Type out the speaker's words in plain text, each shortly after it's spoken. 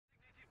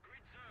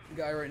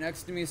guy right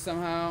next to me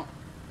somehow.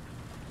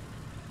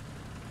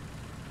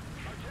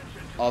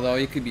 Although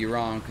he could be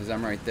wrong because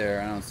I'm right there.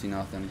 I don't see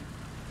nothing.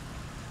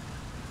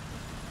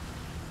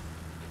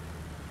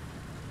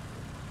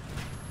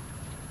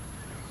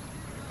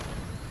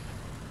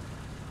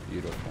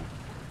 Beautiful.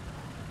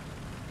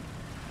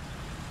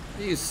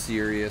 Are you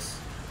serious?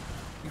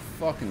 You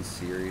fucking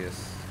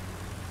serious?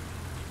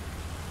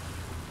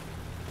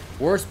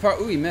 Worst part.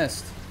 Ooh, he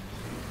missed.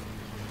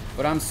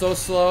 But I'm so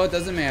slow, it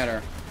doesn't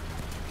matter.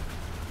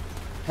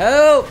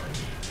 Help!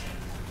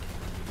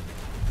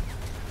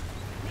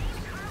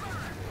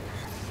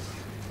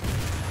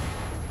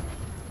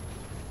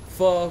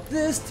 Fuck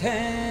this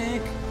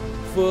tank.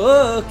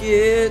 Fuck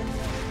it.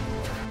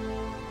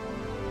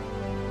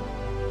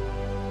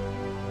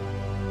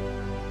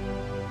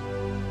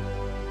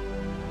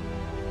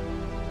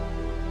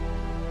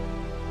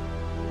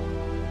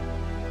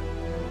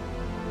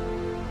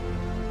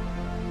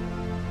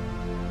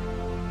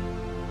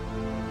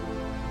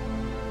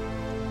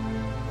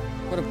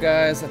 What up,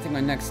 guys? I think my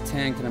next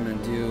tank that I'm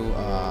gonna do,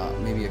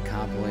 maybe a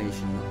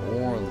compilation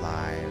or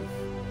live,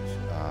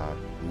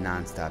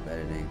 non-stop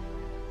editing.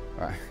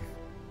 Or,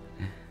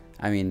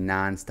 I mean,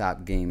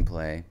 non-stop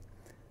gameplay.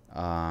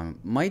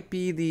 Might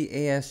be the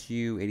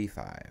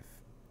ASU-85.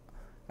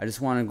 I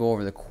just want to go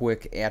over the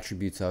quick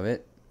attributes of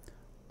it.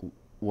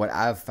 What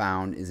I've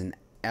found is an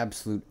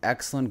absolute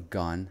excellent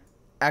gun.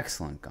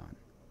 Excellent gun.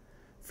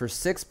 For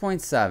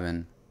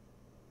 6.7,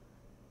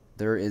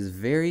 there is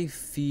very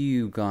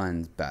few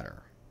guns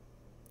better.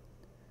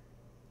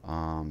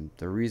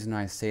 The reason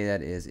I say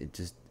that is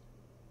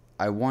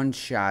I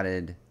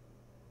one-shotted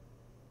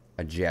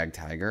a Jag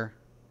Tiger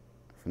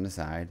from the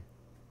side.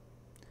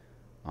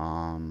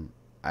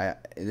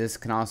 This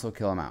can also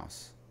kill a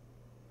mouse.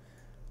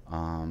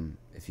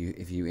 If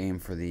you aim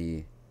for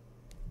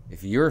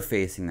if you're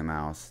facing the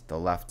mouse, the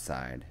left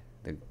side,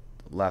 the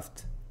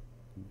left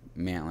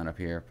mantlet up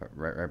here,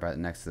 right by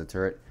next to the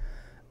turret.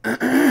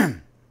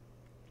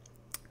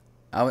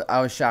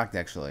 I was shocked,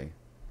 actually.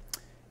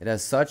 It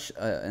has such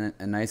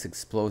a nice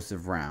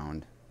explosive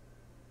round.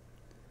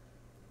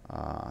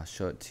 I'll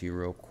show it to you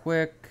real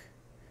quick.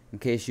 In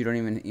case you don't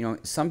even,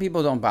 some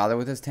people don't bother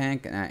with this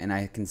tank, and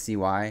I can see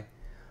why.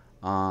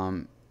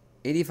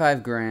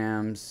 85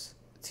 grams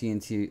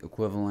TNT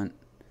equivalent.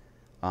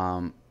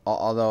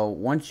 Although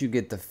once you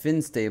get the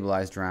fin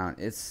stabilized round,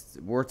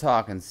 we're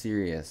talking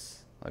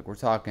serious. Like, we're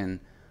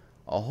talking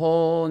a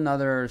whole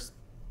nother,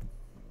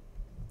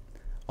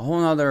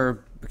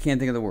 I can't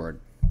think of the word.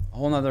 A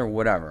whole nother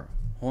whatever.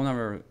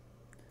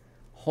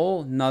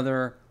 Whole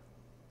nother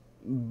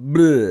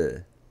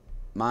bleh,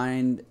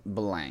 mind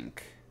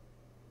blank.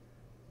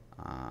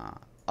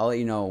 I'll let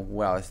you know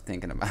what I was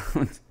thinking about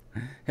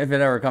if it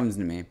ever comes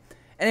to me.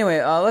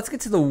 Anyway, let's get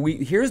to the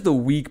weak. Here's the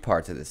weak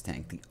parts of this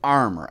tank. The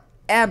armor,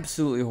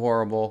 absolutely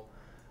horrible.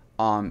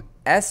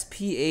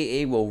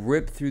 SPAA will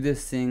rip through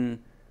this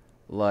thing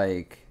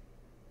like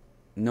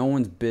no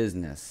one's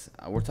business.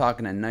 We're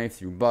talking a knife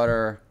through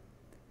butter,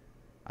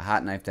 a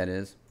hot knife, that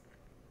is.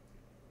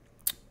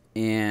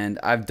 And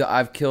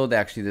I've killed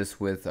actually this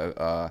with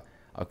a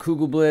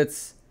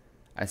Kugelblitz.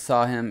 I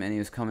saw him and he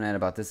was coming at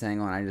about this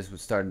angle, and I just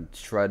started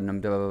shredding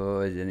him,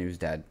 and he was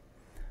dead.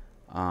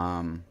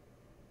 I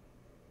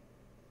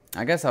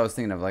guess I was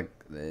thinking of, like,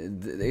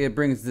 it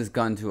brings this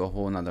gun to a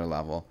whole nother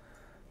level.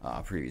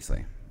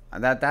 Previously,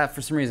 that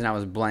for some reason I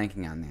was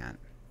blanking on that.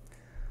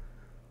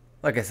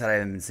 Like I said, I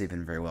haven't been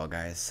sleeping very well,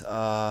 guys.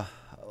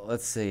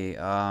 Let's see.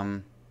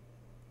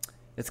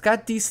 It's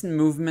got decent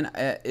movement.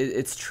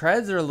 Its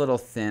treads are a little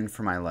thin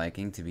for my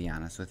liking, to be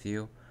honest with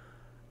you.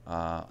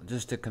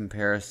 Just a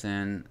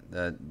comparison,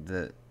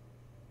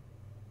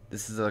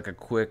 this is like a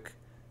quick,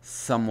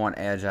 somewhat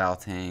agile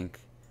tank,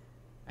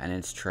 and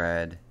its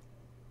tread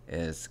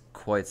is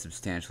quite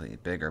substantially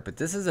bigger. But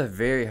this is a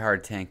very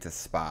hard tank to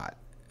spot.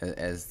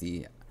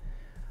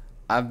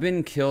 I've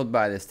been killed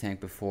by this tank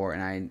before,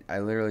 and I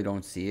literally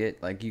don't see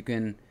it. Like, you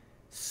can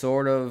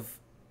sort of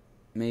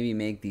maybe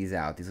make these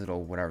out, these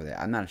little whatever they are.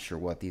 I'm not sure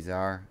what these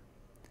are.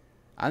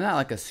 I'm not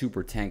like a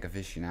super tank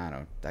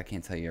aficionado. I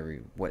can't tell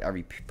you what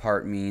every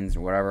part means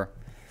or whatever.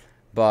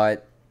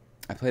 But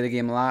I play the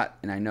game a lot,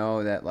 and I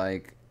know that,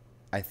 like,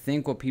 I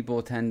think what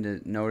people tend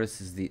to notice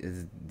is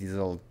these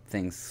little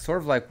things, sort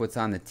of like what's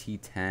on the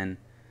T10.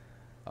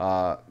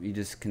 You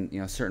just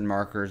can, certain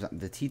markers.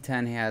 The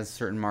T10 has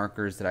certain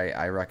markers that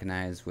I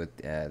recognize with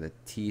the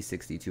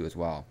T62 as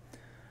well.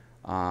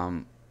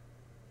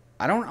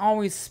 I don't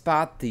always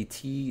spot the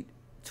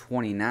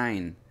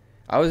T29.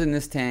 I was in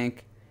this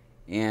tank,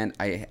 and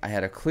I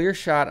had a clear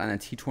shot on a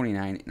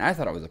T29, and I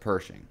thought it was a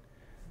Pershing.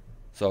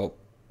 So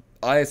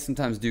I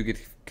sometimes do get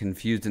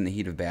confused in the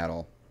heat of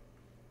battle.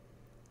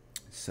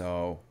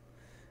 So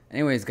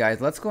anyways, guys,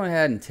 let's go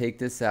ahead and take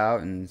this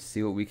out and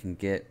see what we can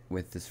get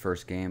with this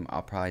first game.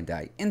 I'll probably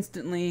die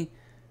instantly,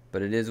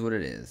 but it is what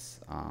it is.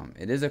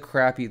 This is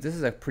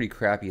a pretty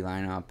crappy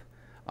lineup.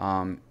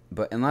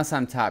 But unless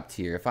I'm top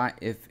tier,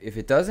 if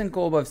it doesn't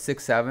go above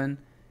 6-7,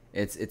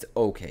 it's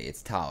okay,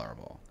 it's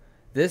tolerable.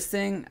 This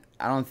thing,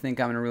 I don't think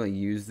I'm gonna really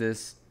use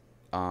this.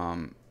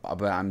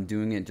 but I'm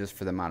doing it just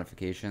for the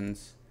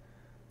modifications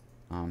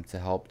to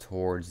help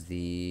towards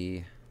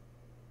the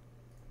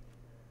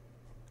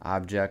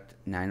Object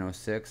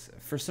 906.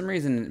 For some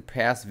reason, in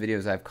past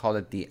videos, I've called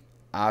it the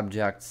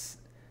Objects,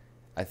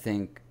 I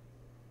think,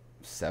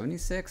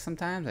 76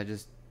 sometimes. I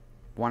just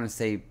want to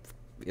say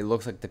it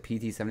looks like the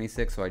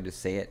PT-76, so I just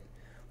say it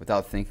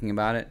without thinking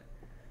about it.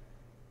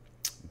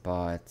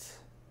 But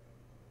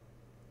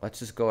let's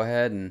just go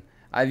ahead, and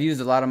I've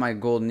used a lot of my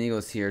golden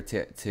eagles here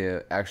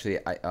to actually,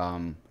 I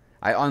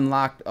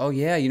unlocked, oh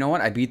yeah, you know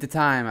what? I beat the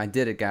time. I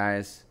did it,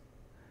 guys.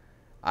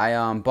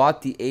 I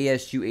bought the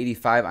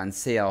ASU-85 on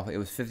sale. It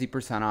was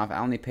 50% off. I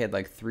only paid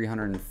like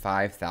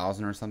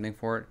 $305,000 or something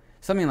for it.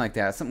 Something like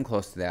that. Something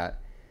close to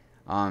that.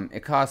 It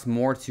costs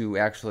more to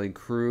actually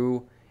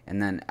crew and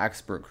then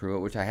expert crew it,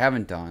 which I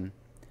haven't done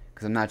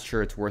because I'm not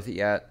sure it's worth it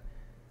yet.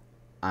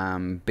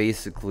 I'm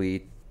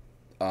basically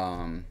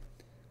putting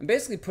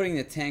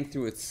the tank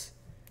through its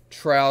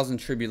trials and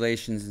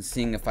tribulations and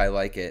seeing if I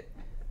like it.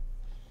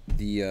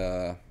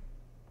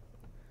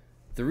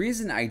 The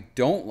reason I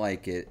don't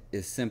like it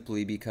is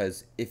simply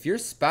because if you're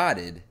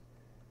spotted,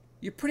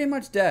 you're pretty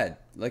much dead.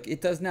 Like,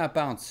 it does not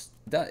bounce.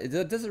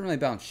 It doesn't really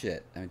bounce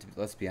shit. I mean,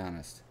 let's be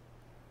honest.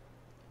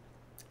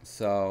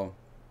 So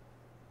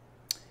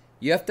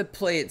you have to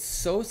play it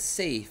so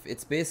safe.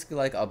 It's basically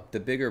like the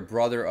bigger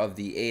brother of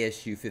the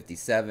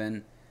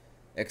ASU-57,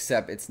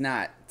 except it's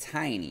not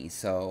tiny.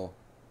 So,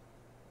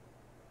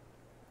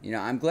 you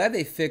know, I'm glad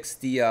they fixed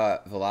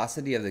the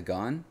velocity of the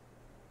gun.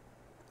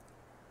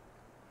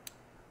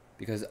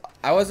 Because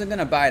I wasn't going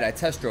to buy it. I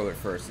test drove it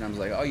first. And I was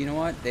like, oh, you know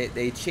what?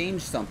 They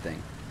changed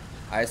something.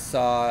 I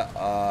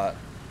saw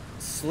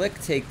Slick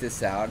take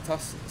this out. I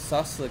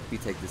saw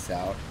Slickby take this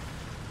out.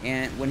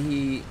 And when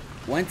he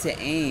went to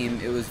aim,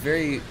 it was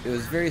very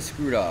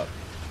screwed up.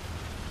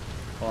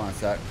 Hold on a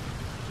sec.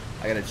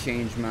 I got to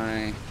change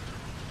my...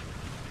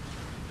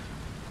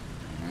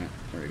 Alright,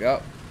 there we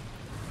go.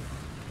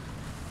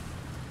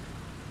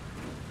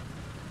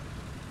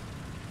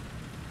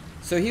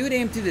 So he would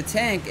aim through the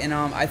tank, and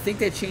I think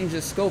they changed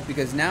the scope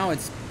because now it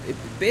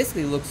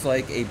basically looks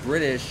like a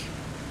British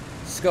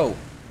scope,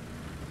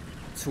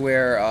 to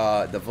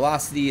where the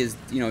velocity is,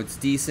 you know, it's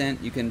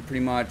decent. You can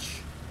pretty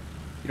much,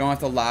 you don't have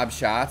to lob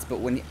shots.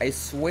 But I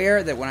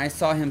swear that when I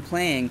saw him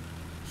playing,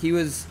 he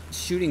was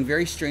shooting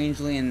very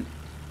strangely and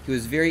he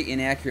was very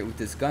inaccurate with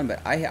this gun. But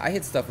I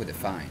hit stuff with it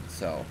fine.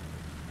 So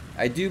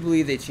I do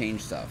believe they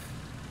changed stuff.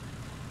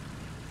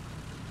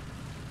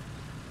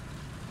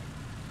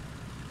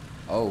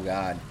 Oh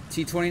god,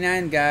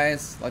 T-29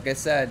 guys, like I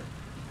said,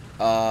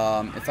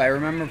 if I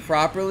remember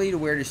properly, to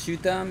where to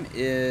shoot them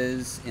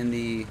is in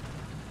the,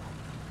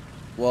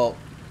 well,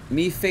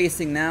 me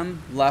facing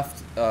them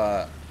left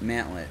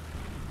mantlet.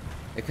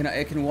 It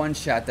can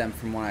one-shot them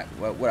from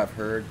what I've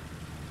heard.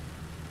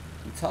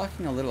 I'm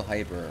talking a little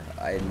hyper,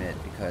 I admit,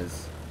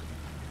 because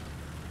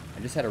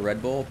I just had a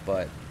Red Bull,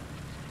 but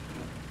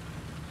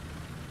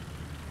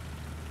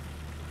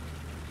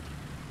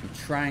I'm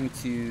trying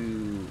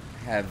to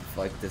have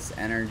like this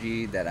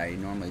energy that I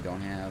normally don't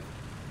have.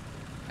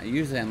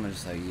 Usually I'm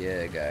just like,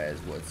 yeah guys,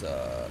 what's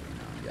up,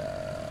 you know,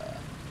 yeah.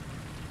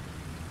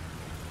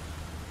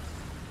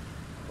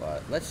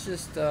 But let's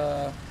just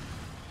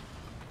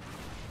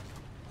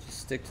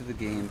stick to the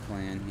game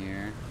plan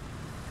here.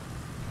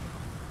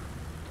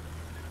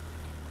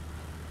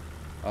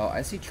 Oh,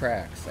 I see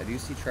tracks. I do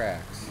see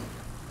tracks.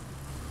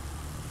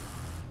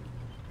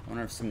 I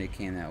wonder if somebody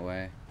came that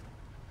way.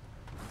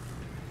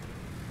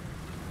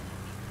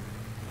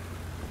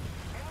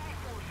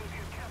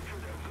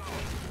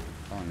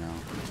 Oh no.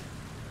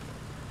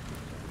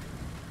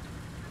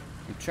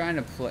 I'm trying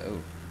to play.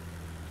 Oh.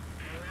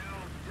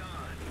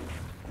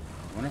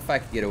 I wonder if I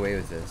could get away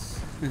with this.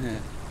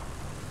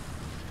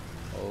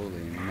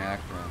 Holy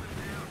mackerel.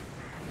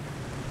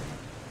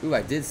 Ooh,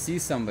 I did see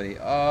somebody.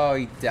 Oh,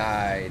 he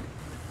died.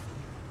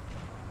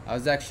 I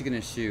was actually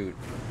gonna shoot.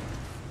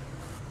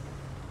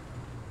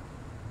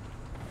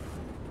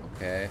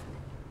 Okay.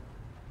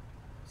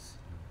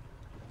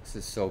 This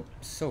is so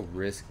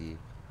risky.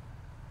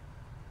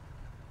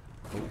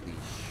 Holy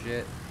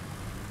shit.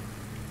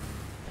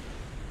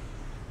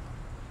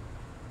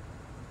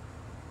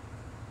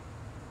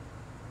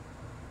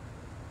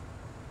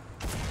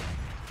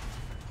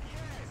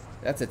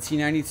 That's a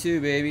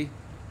T-92, baby.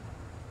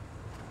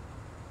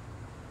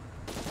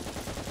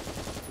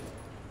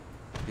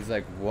 He's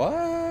like,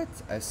 what?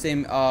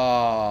 Same.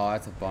 Oh,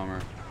 that's a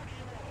bummer.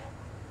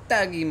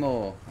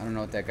 Tagimo. I don't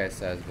know what that guy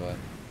says, but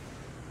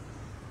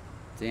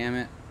damn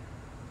it.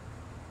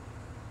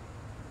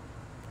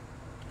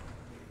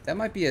 That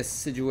might be a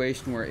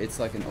situation where it's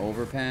like an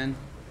overpen.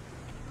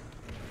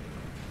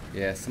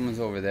 Yeah, someone's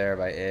over there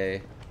by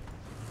A.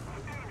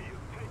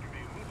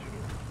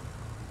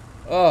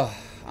 Oh,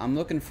 I'm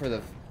looking for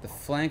the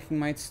flanking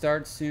might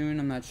start soon.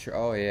 I'm not sure.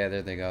 Oh yeah,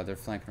 there they go. They're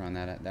flanking around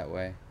that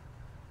way.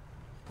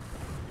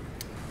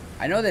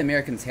 I know the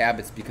Americans'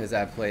 habits because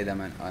I play them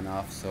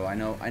enough, so I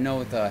know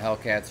what the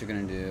Hellcats are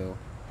gonna do.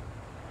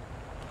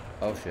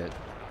 Oh shit.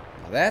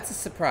 Now that's a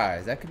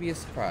surprise. That could be a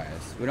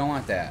surprise. We don't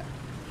want that.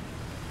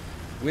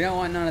 We don't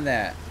want none of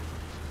that.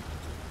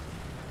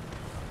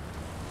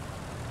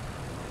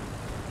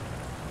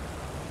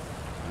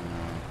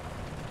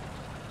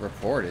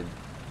 Reported.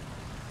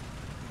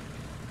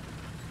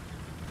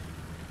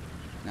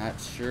 Not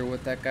sure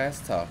what that guy's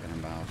talking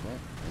about, but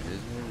it is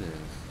what it is.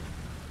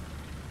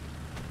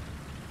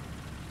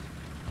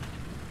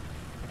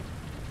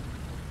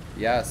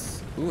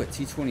 Yes. Ooh, a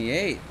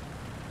T-28.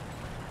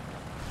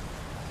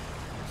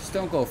 Just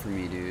don't go for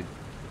me, dude.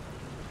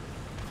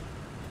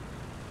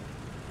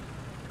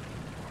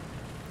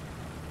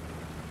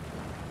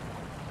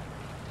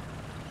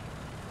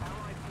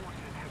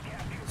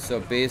 So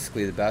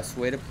basically, the best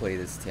way to play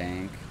this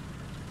tank,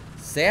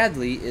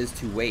 sadly, is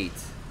to wait.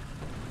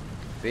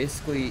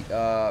 Basically,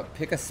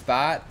 pick a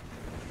spot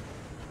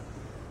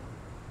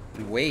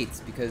and wait,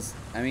 because,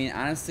 I mean,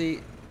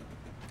 honestly,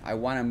 I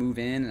want to move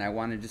in and I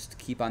want to just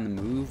keep on the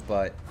move,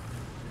 but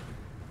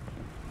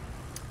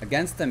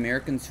against the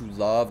Americans who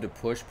love to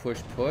push,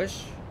 push,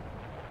 push,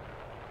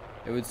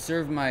 it would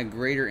serve my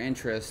greater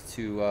interest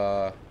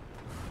to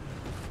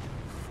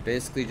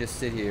basically just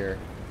sit here.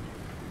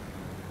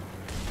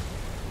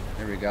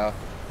 There we go.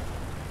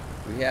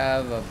 We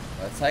have a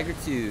Tiger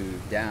 2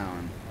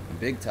 down. A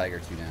big Tiger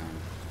 2 down.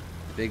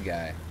 The big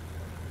guy.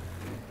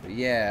 But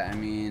yeah, I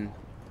mean...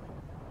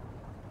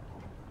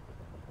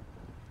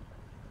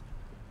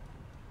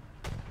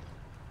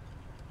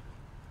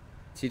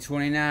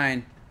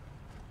 T-29.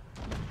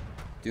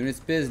 Doing its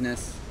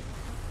business.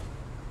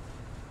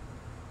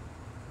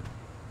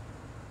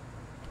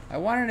 I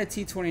wanted a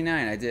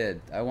T-29, I did.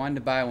 I wanted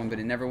to buy one, but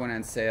it never went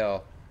on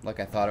sale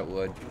like I thought it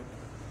would.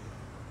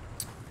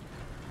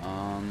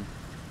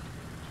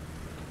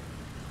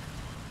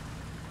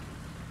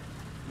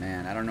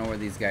 Man, I don't know where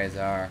these guys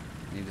are.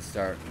 I need to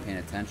start paying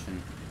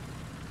attention.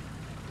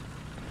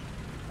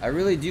 I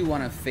really do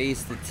want to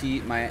face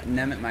the my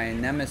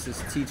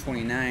nemesis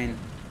T-29.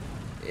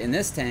 In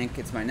this tank,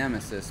 it's my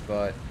nemesis,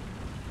 but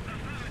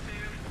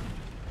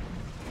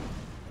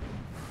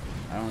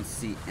I don't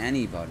see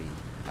anybody.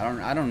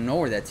 I don't know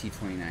where that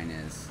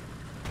T-29 is.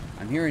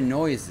 I'm hearing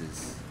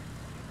noises.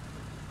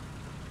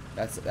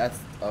 That's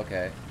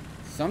okay.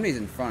 Somebody's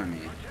in front of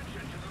me.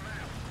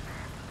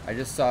 I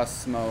just saw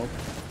smoke.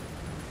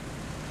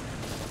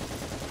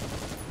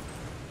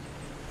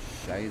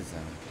 Scheiße.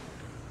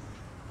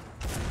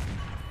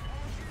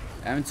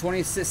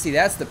 M26. See,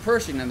 that's the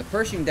Pershing. Now the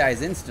Pershing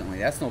dies instantly.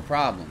 That's no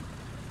problem.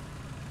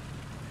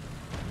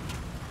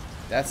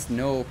 That's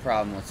no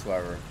problem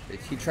whatsoever.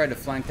 He tried to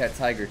flank that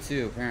Tiger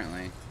too,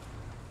 apparently.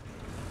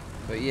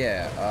 But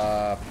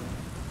yeah.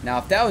 Now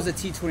if that was a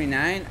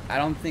T-29, I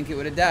don't think it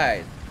would have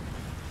died.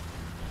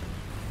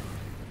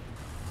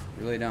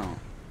 Really don't.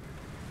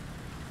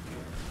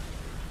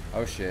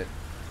 Oh shit.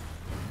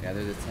 Yeah,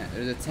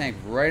 there's a tank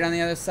right on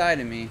the other side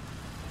of me.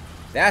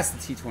 That's the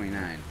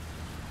T-29.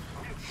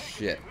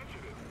 Shit.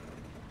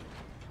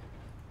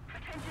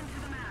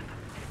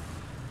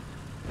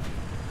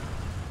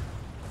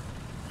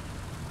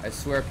 I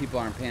swear people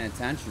aren't paying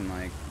attention.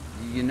 Like,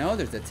 you know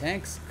there's a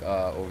tank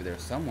over there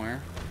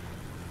somewhere.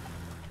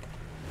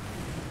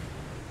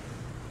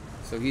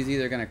 So he's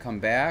either gonna come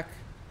back.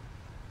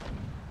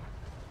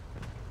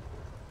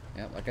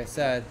 Yep, like I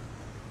said.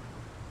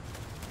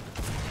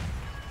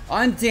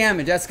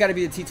 Undamaged. That's got to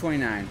be the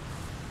T-29.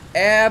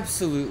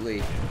 Absolutely.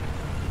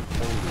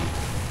 Holy.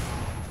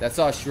 That's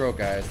all she wrote,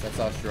 guys. That's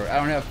all she wrote. I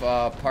don't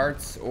have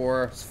parts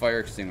or fire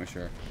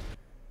extinguisher.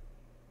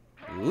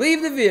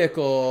 Leave the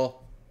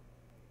vehicle.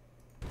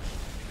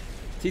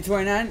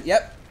 T-29.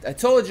 Yep, I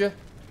told you.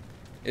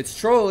 It's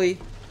trolly.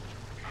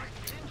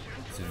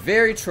 It's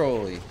very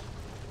trolly.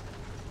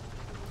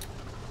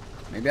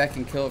 Maybe I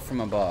can kill it from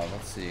above.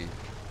 Let's see.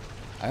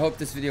 I hope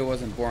this video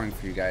wasn't boring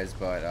for you guys,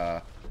 but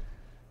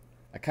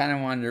I kind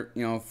of wanted to,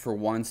 you know, for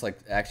once, like,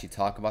 actually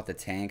talk about the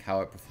tank,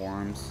 how it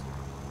performs.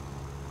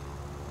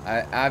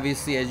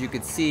 Obviously, as you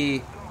could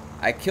see,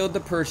 I killed the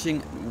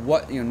Pershing,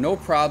 no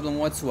problem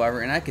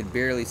whatsoever, and I could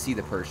barely see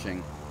the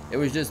Pershing. It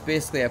was just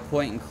basically a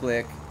point and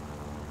click.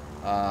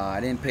 I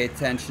didn't pay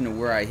attention to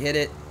where I hit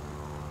it.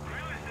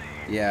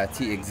 Yeah,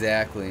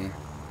 exactly.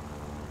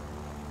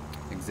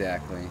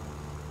 Exactly.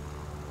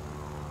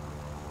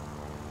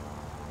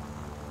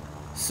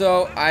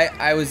 So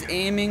I was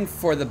aiming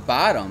for the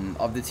bottom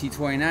of the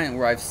T-29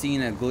 where I've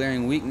seen a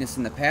glaring weakness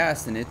in the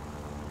past, and it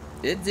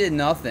did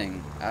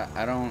nothing.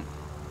 I don't,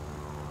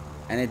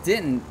 and it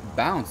didn't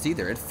bounce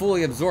either. It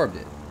fully absorbed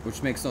it,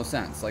 which makes no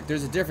sense. Like,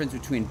 there's a difference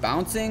between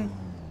bouncing,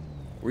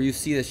 where you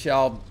see the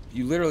shell,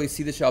 you literally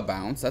see the shell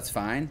bounce. That's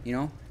fine, you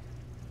know.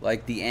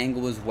 Like, the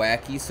angle was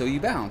wacky, so you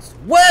bounced.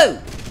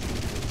 Whoa!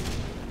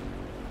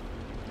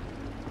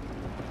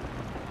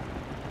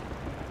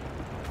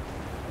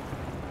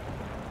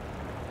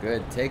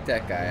 Good, take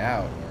that guy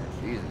out.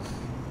 Jesus.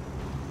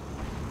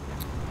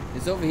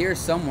 He's over here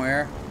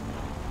somewhere.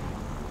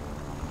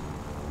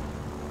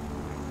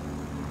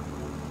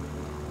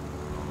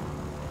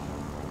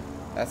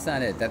 That's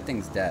not it. That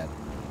thing's dead.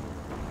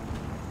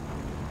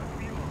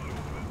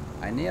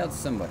 I nailed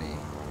somebody.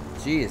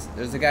 Jeez,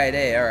 there's a guy at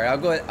A. All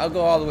right, I'll go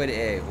all the way to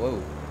A.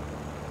 Whoa.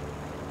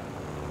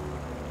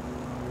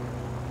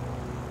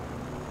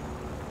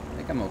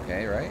 I'm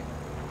okay, right?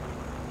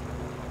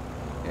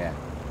 Yeah.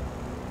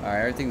 Alright,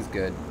 everything's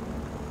good.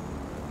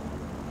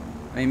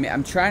 I mean,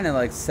 I'm trying to,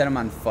 like, set him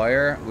on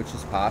fire, which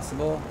is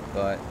possible,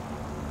 but...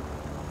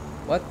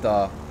 What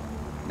the...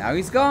 Now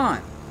he's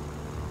gone!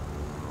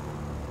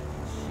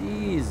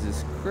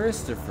 Jesus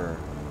Christopher.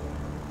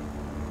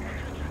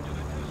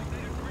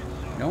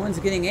 No one's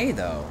getting A,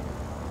 though.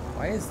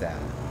 Why is that?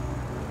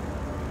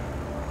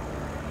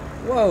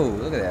 Whoa,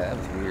 look at that. That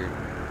was weird.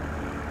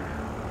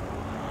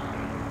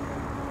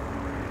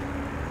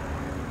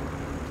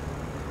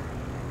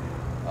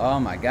 Oh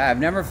my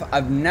god,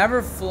 I've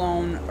never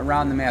flown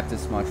around the map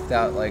this much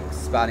without, like,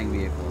 spotting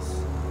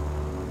vehicles.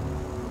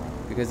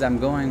 Because I'm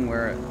going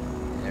where...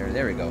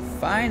 There we go.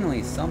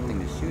 Finally something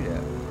to shoot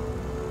at.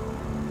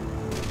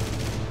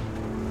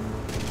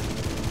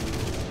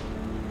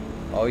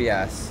 Oh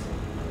yes.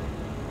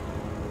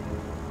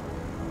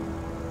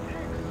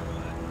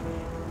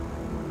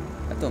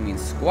 That don't mean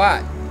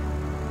squat.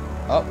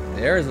 Oh,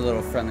 there's a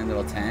little friendly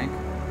little tank.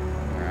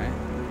 Alright.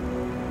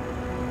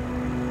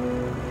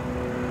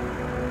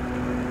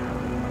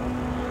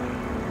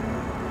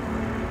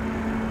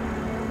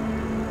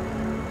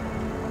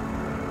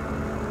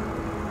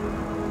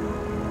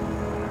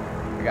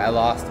 I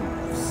lost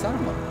him. Son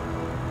of a...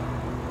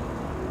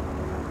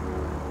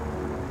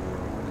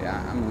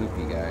 Yeah, I'm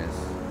loopy, guys.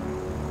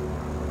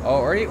 Oh,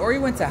 or he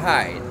went to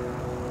hide.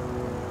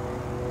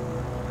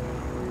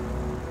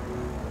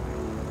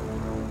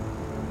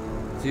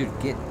 Dude,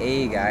 get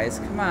A, guys.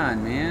 Come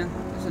on, man.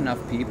 There's enough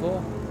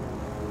people.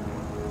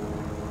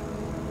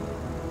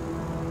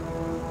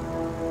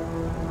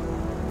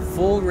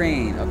 Full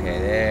rain. Okay,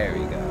 there we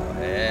go.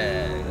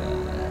 There we go.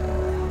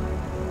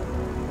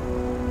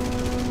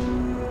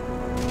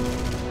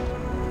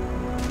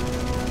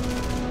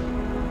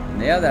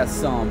 Nail that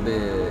son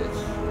bitch.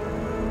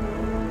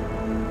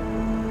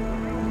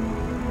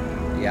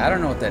 Yeah, I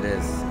don't know what that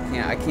is.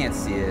 I can't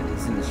see it.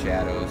 He's in the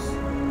shadows.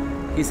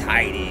 He's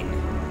hiding.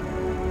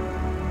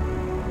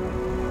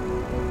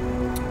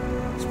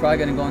 He's probably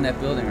gonna go in that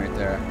building right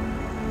there.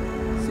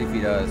 See if he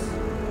does.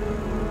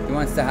 He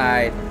wants to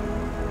hide.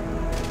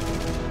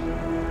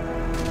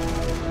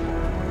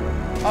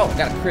 Oh,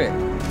 got a crit.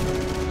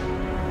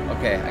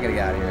 Okay, I gotta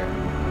get out of here.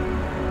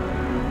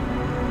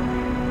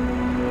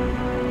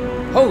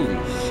 Holy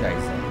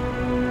shiza.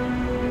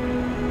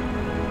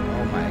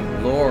 Oh my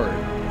lord.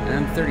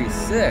 And I'm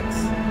 36.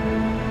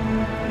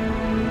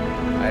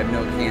 I have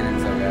no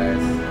cannons though,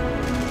 guys.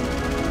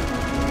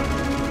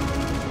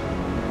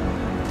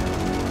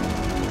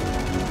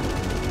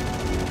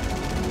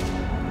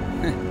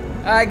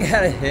 I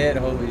got a hit,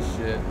 holy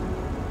shit.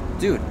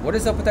 Dude, what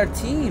is up with our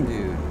team,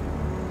 dude?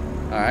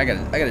 Alright,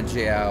 I gotta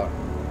J out.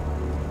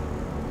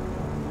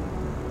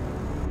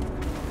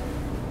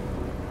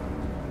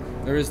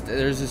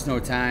 There's just no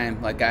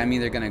time. Like, I'm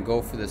either gonna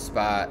go for the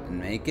spot and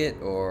make it,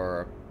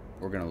 or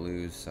we're gonna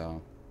lose,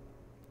 so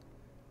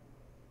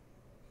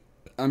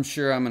I'm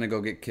sure I'm gonna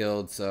go get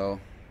killed. So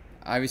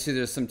obviously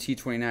there's some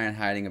T-29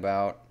 hiding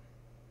about.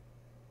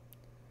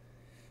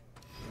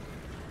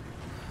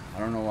 I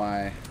don't know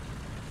why.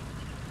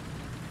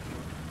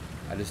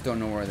 I just don't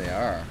know where they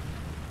are.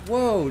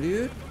 Whoa,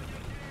 dude.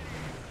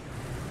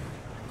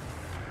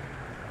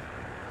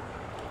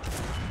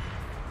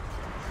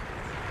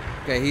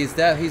 Okay, he's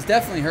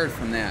definitely hurt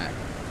from that.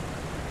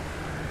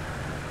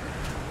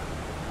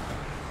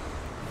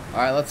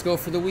 Alright, let's go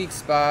for the weak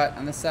spot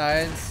on the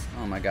sides.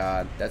 Oh my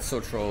god, that's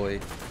so trolly.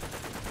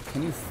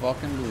 Can you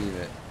fucking believe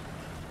it?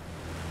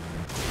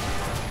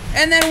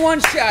 And then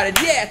one-shotted.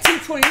 Yeah,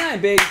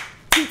 T-29, baby.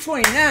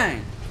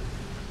 T-29.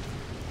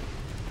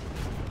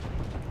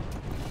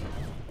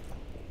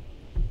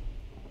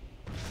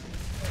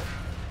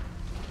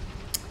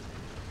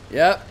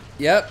 Yep.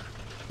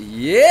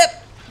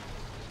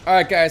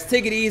 Alright, guys,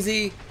 take it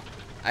easy.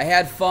 I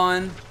had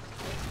fun.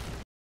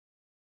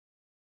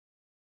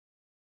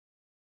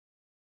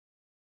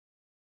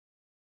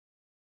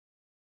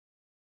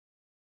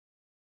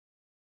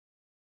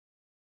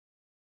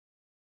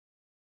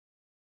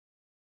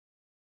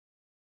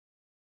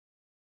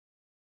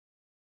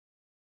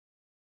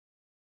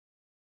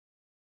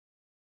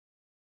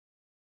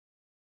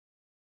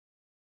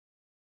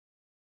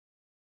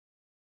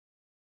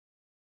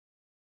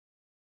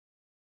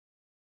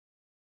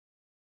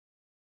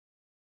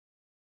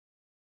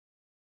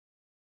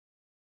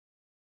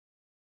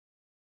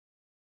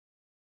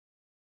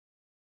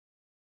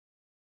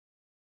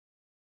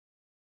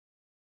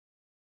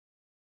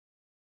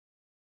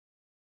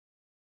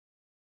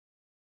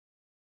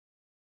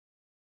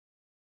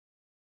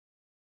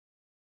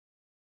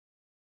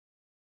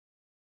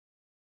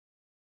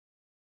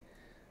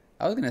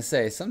 I was gonna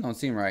say, something don't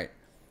seem right.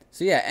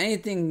 So yeah,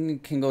 anything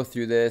can go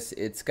through this.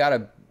 It's got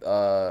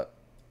a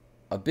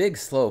big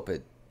slope.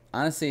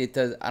 Honestly, it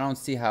does. I don't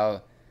see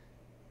how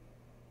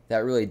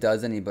that really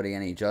does anybody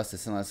any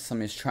justice unless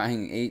somebody's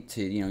trying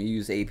to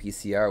use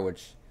APCR,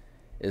 which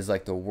is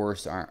like the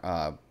worst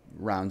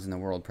rounds in the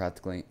world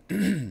practically.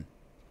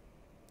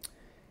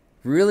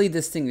 Really,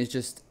 this thing is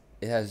just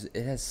it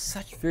has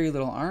such very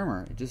little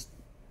armor. It's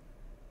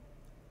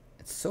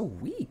It's so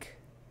weak.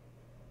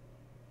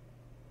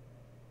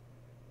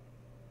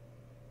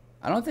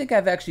 I don't think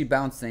I've actually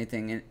bounced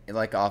anything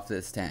like off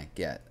this tank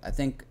yet. I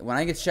think when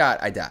I get shot,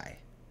 I die.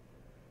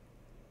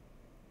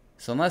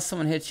 So unless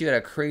someone hits you at a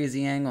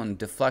crazy angle and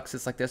deflects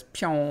this like this,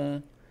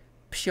 pyong,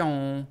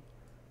 pyong,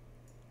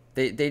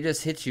 they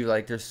just hit you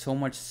like there's so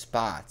much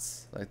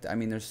spots. Like, I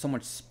mean, there's so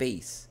much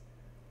space.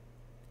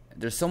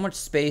 There's so much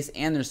space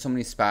and there's so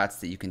many spots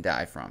that you can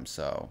die from.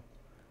 So,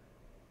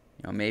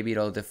 you know, maybe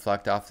it'll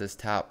deflect off this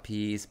top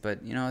piece,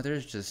 but you know,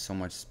 there's just so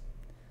much.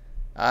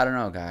 I don't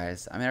know,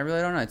 guys. I mean, I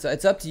really don't know.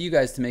 It's up to you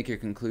guys to make your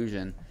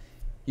conclusion.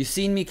 You've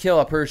seen me kill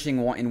a Pershing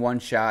in one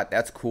shot.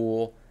 That's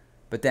cool.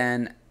 But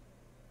then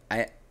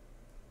I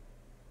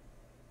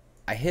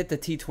hit the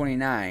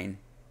T-29,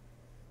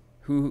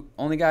 who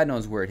only God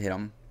knows where it hit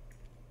him.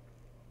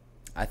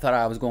 I thought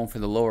I was going for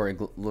the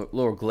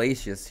lower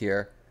glacis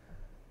here,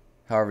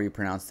 however you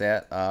pronounce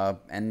that,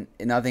 and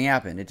nothing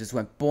happened. It just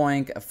went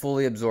boink. I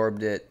fully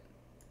absorbed it.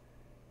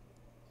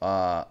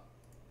 Let's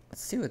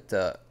see what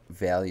the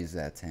values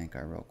of that tank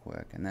are real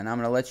quick, and then I'm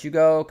gonna let you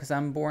go because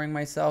I'm boring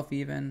myself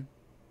even.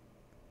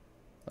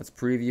 Let's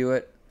preview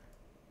it.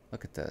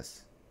 Look at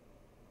this.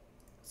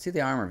 Let's see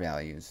the armor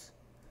values.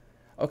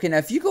 Okay, now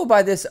if you go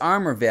by this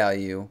armor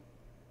value,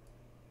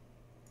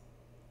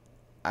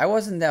 I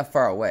wasn't that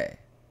far away.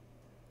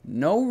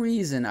 No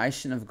reason I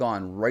shouldn't have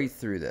gone right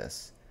through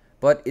this,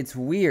 but it's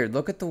weird.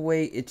 Look at the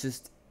way it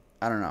just,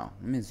 I don't know.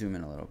 Let me zoom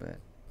in a little bit.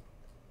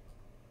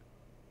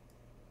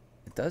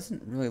 It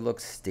doesn't really look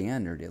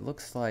standard. It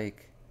looks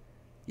like,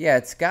 yeah,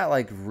 it's got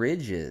like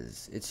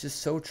ridges. It's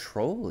just so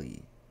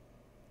trolly.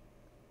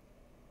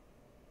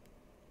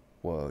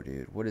 Whoa,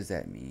 dude. What does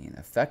that mean?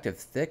 Effective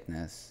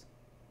thickness.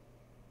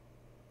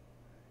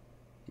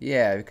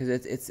 Yeah, because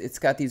it's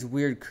got these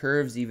weird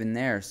curves even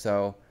there.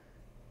 So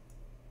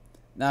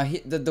now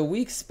the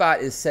weak spot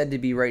is said to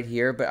be right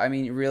here, but I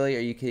mean, really,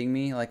 are you kidding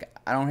me? Like,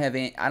 I don't have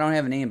an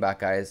aimbot,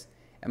 guys.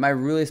 Am I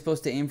really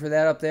supposed to aim for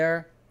that up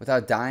there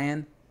without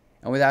dying?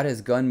 And without his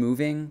gun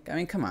moving? I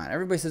mean, come on.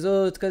 Everybody says,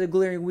 oh, it's got a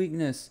glaring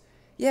weakness.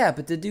 Yeah,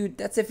 but the dude,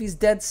 that's if he's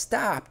dead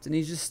stopped and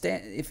he's just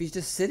if he's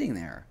just sitting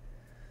there.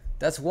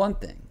 That's one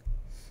thing.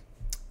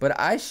 But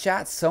I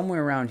shot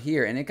somewhere around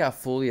here and it got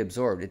fully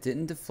absorbed. It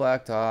didn't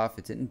deflect off.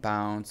 It didn't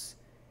bounce.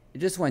 It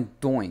just went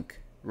doink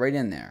right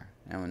in there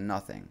and went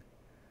nothing.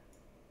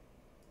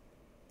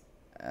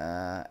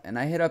 And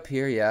I hit up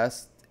here,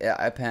 yes.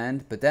 I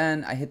penned. But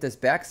then I hit this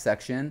back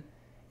section.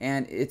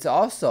 And it's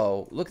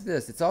also, look at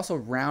this, it's also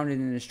rounded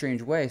in a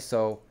strange way,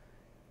 so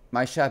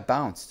my shot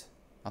bounced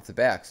off the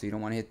back, so you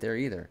don't want to hit there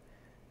either.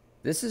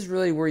 This is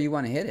really where you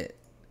want to hit it.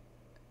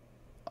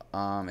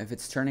 If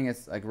it's turning,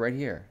 it's like right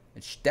here.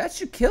 That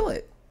should kill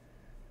it.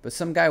 But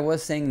some guy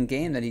was saying in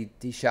game that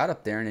he shot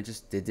up there and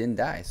it didn't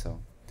die,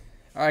 so.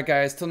 Alright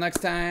guys, till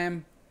next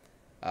time.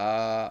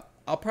 I'll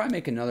probably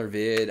make another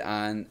vid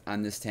on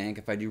this tank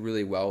if I do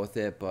really well with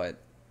it, but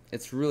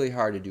it's really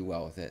hard to do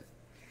well with it.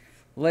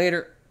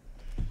 Later.